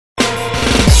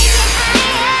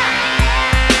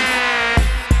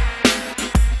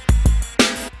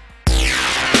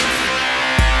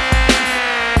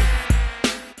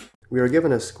We are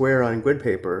given a square on grid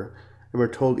paper, and we're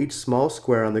told each small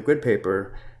square on the grid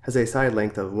paper has a side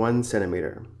length of 1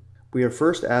 centimeter. We are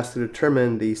first asked to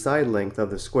determine the side length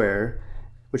of the square,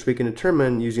 which we can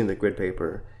determine using the grid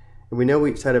paper. And we know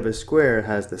each side of a square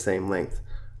has the same length.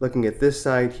 Looking at this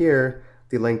side here,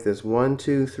 the length is 1,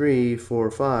 2, 3,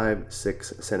 4, 5,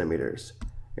 6 centimeters.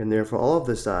 And therefore all of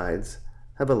the sides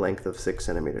have a length of 6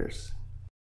 centimeters.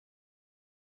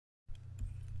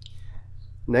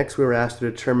 Next, we were asked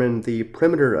to determine the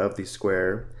perimeter of the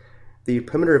square. The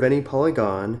perimeter of any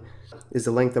polygon is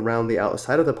the length around the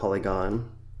outside of the polygon,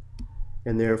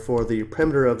 and therefore the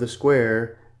perimeter of the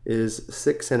square is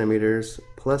 6 centimeters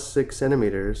plus 6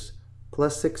 centimeters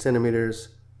plus 6 centimeters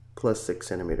plus 6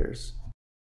 centimeters,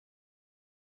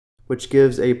 which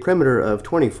gives a perimeter of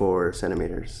 24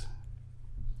 centimeters.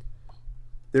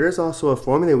 There is also a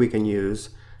formula we can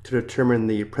use to determine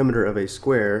the perimeter of a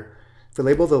square. If we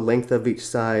label the length of each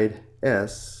side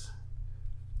S,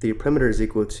 the perimeter is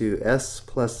equal to S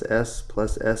plus S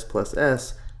plus S plus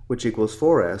S, which equals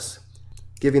 4S,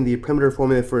 giving the perimeter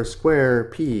formula for a square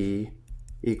P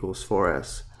equals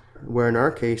 4S, where in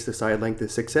our case the side length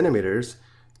is 6 centimeters.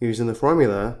 Using the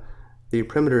formula, the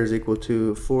perimeter is equal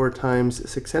to 4 times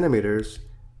 6 centimeters,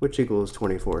 which equals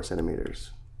 24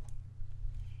 centimeters.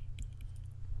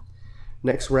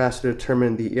 Next, we're asked to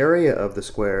determine the area of the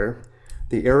square.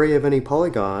 The area of any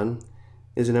polygon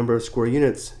is the number of square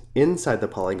units inside the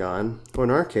polygon, or in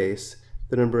our case,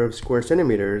 the number of square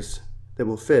centimeters that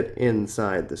will fit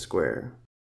inside the square.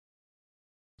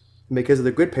 And because of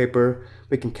the grid paper,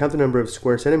 we can count the number of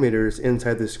square centimeters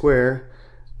inside the square.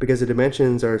 Because the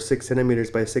dimensions are 6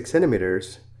 centimeters by 6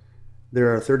 centimeters,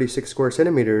 there are 36 square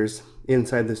centimeters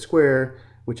inside the square,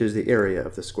 which is the area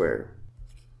of the square.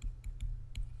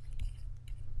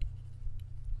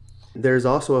 There's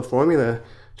also a formula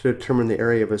to determine the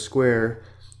area of a square.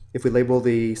 If we label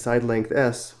the side length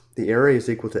S, the area is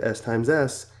equal to S times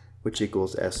S, which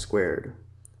equals S squared.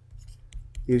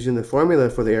 Using the formula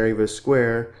for the area of a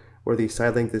square, where the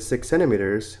side length is 6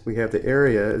 centimeters, we have the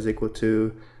area is equal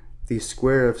to the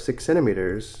square of 6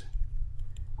 centimeters,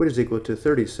 which is equal to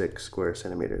 36 square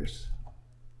centimeters.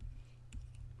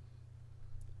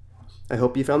 I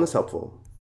hope you found this helpful.